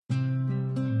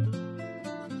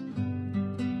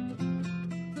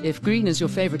If green is your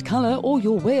favorite color or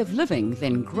your way of living,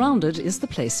 then Grounded is the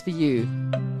place for you.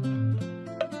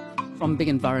 From big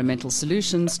environmental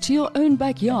solutions to your own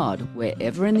backyard,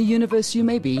 wherever in the universe you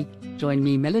may be, join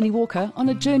me, Melanie Walker, on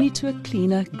a journey to a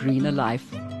cleaner, greener life.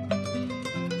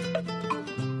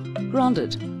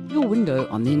 Grounded, your window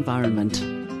on the environment.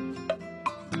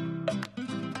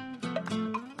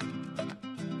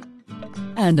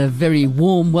 And a very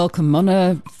warm welcome on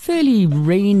a fairly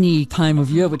rainy time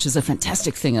of year, which is a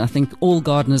fantastic thing. And I think all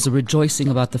gardeners are rejoicing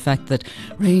about the fact that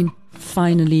rain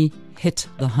finally hit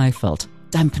the Highveld,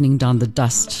 dampening down the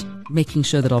dust, making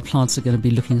sure that our plants are going to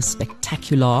be looking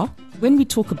spectacular. When we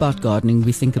talk about gardening,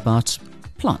 we think about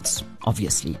plants,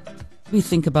 obviously. We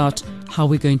think about how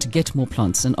we're going to get more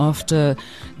plants. And after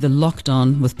the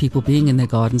lockdown with people being in their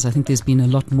gardens, I think there's been a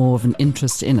lot more of an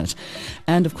interest in it.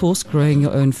 And of course, growing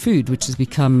your own food, which has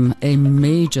become a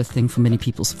major thing for many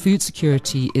people. So food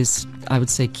security is, I would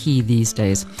say, key these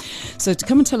days. So to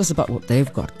come and tell us about what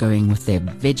they've got going with their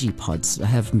veggie pods, I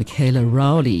have Michaela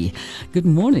Rowley. Good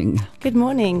morning. Good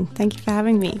morning. Thank you for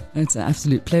having me. It's an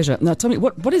absolute pleasure. Now tell me,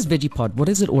 what is veggie pod? What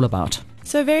is it all about?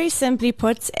 So very simply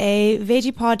put, a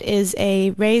veggie pod is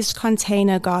a raised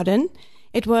container garden.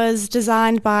 It was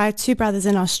designed by two brothers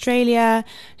in Australia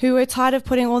who were tired of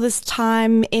putting all this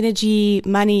time, energy,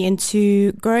 money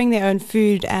into growing their own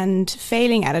food and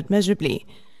failing at it miserably.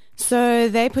 So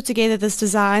they put together this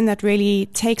design that really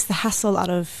takes the hassle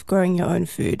out of growing your own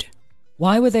food.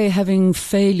 Why were they having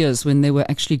failures when they were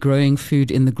actually growing food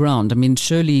in the ground? I mean,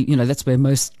 surely, that's where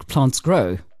most plants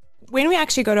grow. When we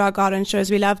actually go to our garden shows,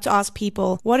 we love to ask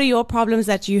people, what are your problems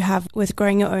that you have with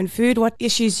growing your own food? What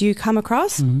issues you come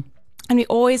across? Mm-hmm. And we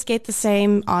always get the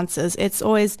same answers. It's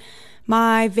always,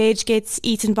 my veg gets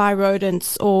eaten by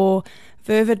rodents, or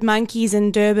vervet monkeys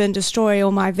in Durban destroy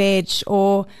all my veg,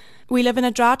 or we live in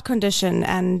a drought condition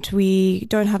and we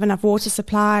don't have enough water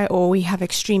supply, or we have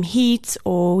extreme heat,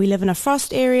 or we live in a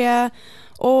frost area,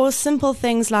 or simple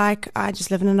things like I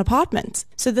just live in an apartment.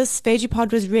 So this veggie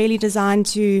pod was really designed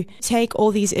to take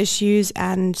all these issues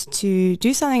and to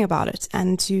do something about it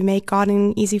and to make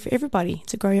gardening easy for everybody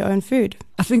to grow your own food.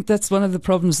 I think that's one of the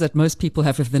problems that most people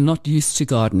have if they're not used to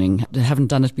gardening, they haven't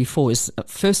done it before, is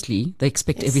firstly, they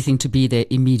expect everything to be there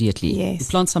immediately. Yes. You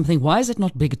plant something, why is it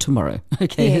not bigger tomorrow?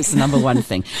 Okay, It's the number one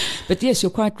thing. But yes,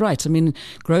 you're quite right. I mean,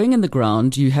 growing in the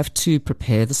ground, you have to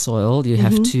prepare the soil, you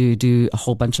have to do a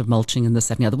whole bunch of mulching and this,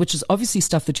 that and the other, which is obviously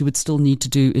stuff that you would still need to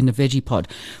do in a veggie pod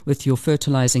with your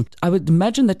fertilizing. I would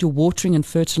imagine that your watering and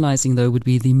fertilizing, though, would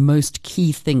be the most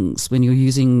key things when you're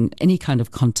using any kind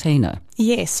of container.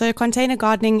 Yes, so container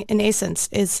gardening in essence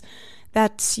is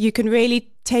that you can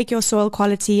really take your soil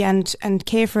quality and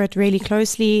care for it really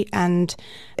closely. And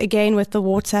again, with the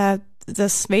water,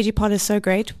 this veggie pod is so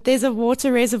great. There's a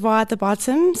water reservoir at the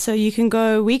bottom, so you can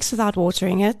go weeks without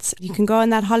watering it. You can go on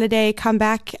that holiday, come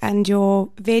back, and your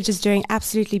veg is doing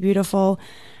absolutely beautiful.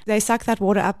 They suck that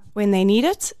water up when they need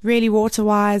it, really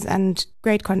water-wise and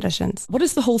great conditions. What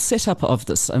is the whole setup of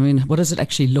this? I mean, what does it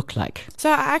actually look like? So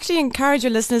I actually encourage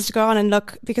your listeners to go on and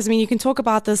look, because you can talk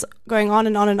about this going on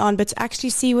and on and on, but to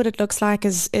actually see what it looks like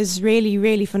is really,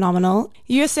 really phenomenal.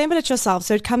 You assemble it yourself,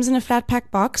 so it comes in a flat pack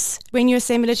box. When you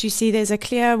assemble it, you see there's a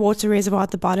clear water reservoir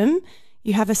at the bottom.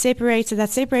 You have a separator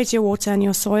that separates your water and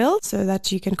your soil so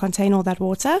that you can contain all that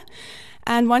water.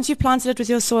 And once you've planted it with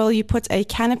your soil, you put a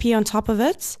canopy on top of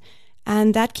it,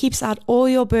 and that keeps out all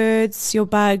your birds, your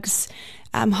bugs,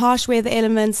 harsh weather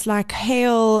elements like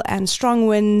hail and strong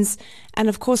winds, and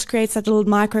of course creates that little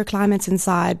microclimate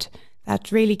inside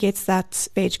that really gets that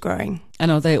veg growing. And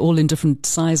are they all in different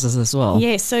sizes as well?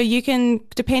 Yes, so you can,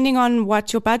 depending on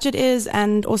what your budget is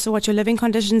and also what your living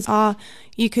conditions are,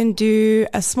 you can do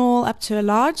a small up to a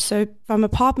large. So from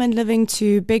apartment living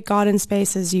to big garden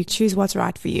spaces, you choose what's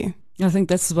right for you. I think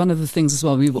that's one of the things as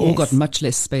well. We've all got much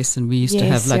less space than we used to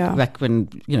have, back when,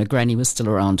 Granny was still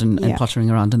around and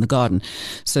pottering around in the garden.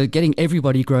 So getting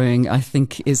everybody growing, I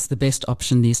think, is the best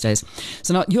option these days.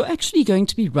 So now you're actually going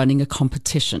to be running a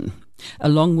competition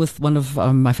along with one of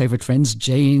my favorite friends,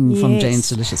 Jane from Jane's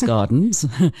Delicious Gardens.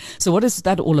 So what is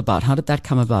that all about? How did that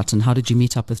come about and how did you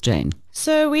meet up with Jane?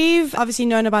 So we've obviously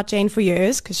known about Jane for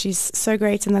years because she's so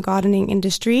great in the gardening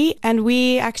industry, and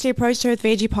we actually approached her with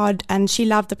Veggie Pod and she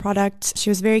loved the product.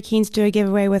 She was very keen to do a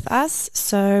giveaway with us,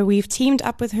 so we've teamed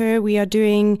up with her. We are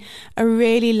doing a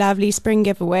really lovely spring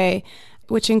giveaway,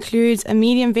 which includes a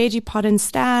medium veggie pod and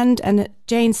stand and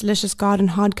Jane's Delicious Garden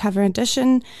hardcover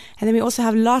edition. And then we also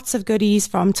have lots of goodies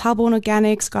from Talborn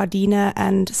Organics, Gardena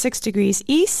and 6 Degrees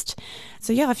East.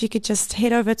 So if you could just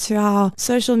head over to our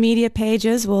social media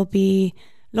pages, we'll be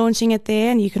launching it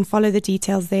there, and you can follow the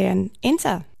details there and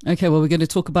enter. Okay, well, we're going to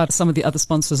talk about some of the other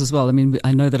sponsors as well. I mean,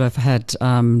 I know that I've had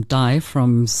Di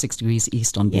from 6 Degrees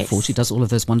East on before. Yes. She does all of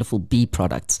those wonderful bee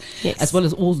products, Yes. as well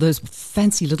as all those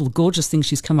fancy little gorgeous things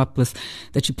she's come up with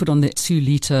that you put on the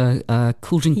 2-liter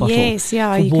cool drink bottle. Yes,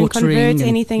 yeah, for you can watering convert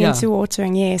anything yeah. into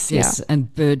watering. Yes, Yes, yeah.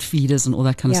 and bird feeders and all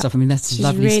that kind of Yeah. stuff. I mean, that's She's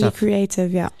lovely really stuff.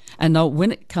 creative, yeah. And now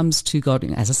when it comes to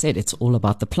gardening, as I said, it's all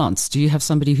about the plants. Do you have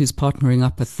somebody who's partnering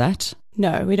up with that?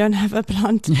 No, we don't have a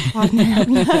plant partner.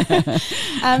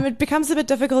 It becomes a bit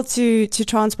difficult to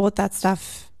transport that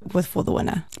stuff for the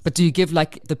winner. But do you give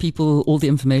like the people all the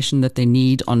information that they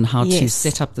need on how to Yes.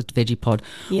 set up the veggie pod?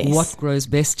 Yes. What grows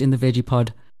best in the veggie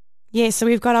pod? Yes, so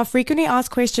we've got our frequently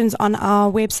asked questions on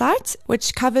our website,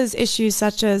 which covers issues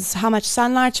such as how much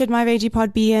sunlight should my veggie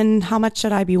pod be in, how much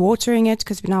should I be watering it,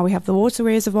 because now we have the water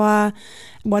reservoir,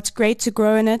 what's great to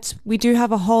grow in it. We do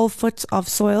have a whole foot of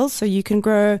soil, so you can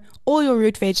grow all your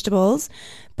root vegetables,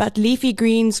 but leafy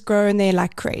greens grow in there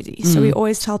like crazy. So we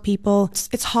always tell people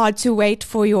it's hard to wait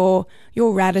for your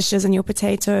radishes and your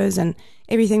potatoes and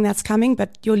everything that's coming,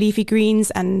 but your leafy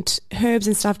greens and herbs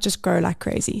and stuff just grow like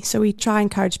crazy. So we try and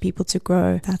encourage people to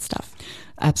grow that stuff.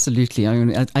 Absolutely. I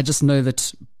mean, I just know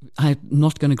that I'm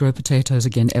not going to grow potatoes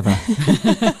again ever.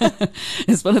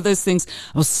 It's one of those things.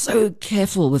 I was so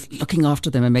careful with looking after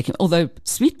them and making, although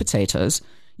sweet potatoes,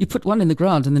 you put one in the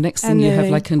ground and the next thing And you have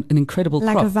like an incredible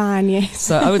Like crop. a vine, yes.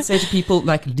 So I would say to people,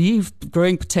 like, leave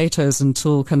growing potatoes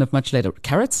until kind of much later.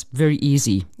 Carrots, very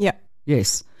easy. Yeah.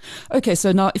 Yes. Okay,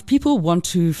 so now if people want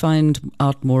to find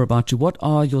out more about you, what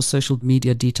are your social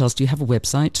media details? Do you have a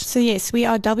website? So yes, we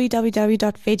are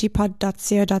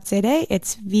www.veggiepod.co.za.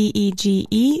 It's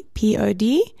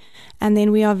VEGEPOD. And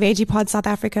then we are Veggiepod South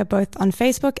Africa, both on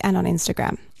Facebook and on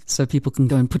Instagram. So people can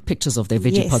go and put pictures of their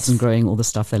veggie Yes. pods and growing all the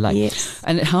stuff they like. Yes.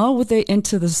 And how would they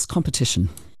enter this competition?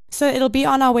 So it'll be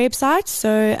on our website.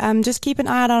 So just keep an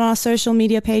eye out on our social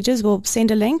media pages. We'll send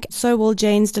a link. So will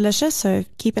Jane's Delicious. So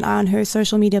keep an eye on her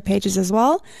social media pages as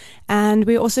well. And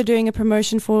we're also doing a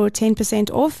promotion for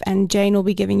 10% off, and Jane will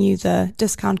be giving you the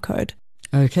discount code.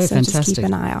 Okay, So fantastic. just keep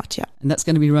an eye out, yeah. And that's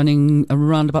going to be running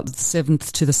around about the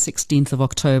 7th to the 16th of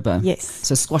October. Yes.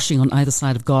 So squashing on either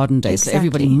side of Garden Day. So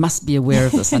everybody Exactly. must be aware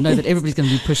of this. I know that everybody's going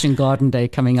to be pushing Garden Day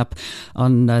coming up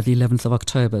on the 11th of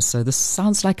October. So this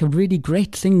sounds like a really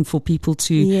great thing for people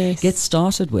to Yes. get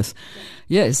started with.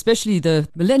 Yeah, especially the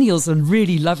millennials are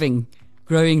really loving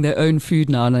growing their own food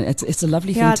now. And it's a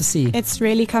lovely thing to see. It's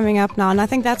really coming up now. And I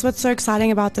think that's what's so exciting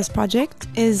about this project,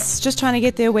 is just trying to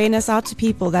get the awareness out to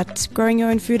people that growing your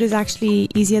own food is actually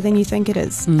easier than you think it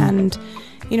is. And,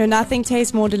 nothing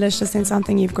tastes more delicious than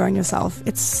something you've grown yourself.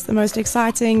 It's the most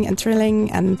exciting and thrilling.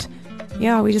 And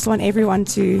yeah, we just want everyone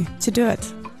to do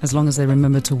it. As long as they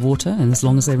remember to water and as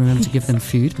long as they remember to give them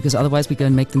food, because otherwise we go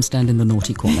and make them stand in the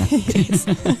naughty corner.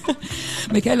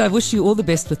 Michaela, I wish you all the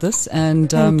best with this.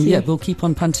 And Thank you. we'll keep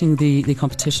on punting the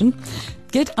competition.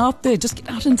 Get out there, just get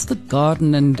out into the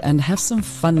garden and have some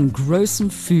fun, grow some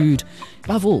food.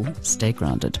 Above all, stay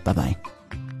grounded. Bye-bye.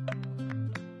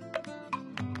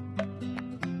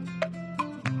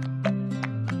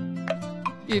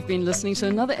 You've been listening to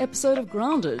another episode of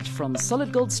Grounded from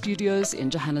Solid Gold Studios in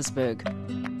Johannesburg.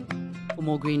 For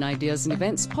more green ideas and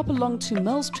events, pop along to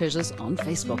Mel's Treasures on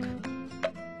Facebook.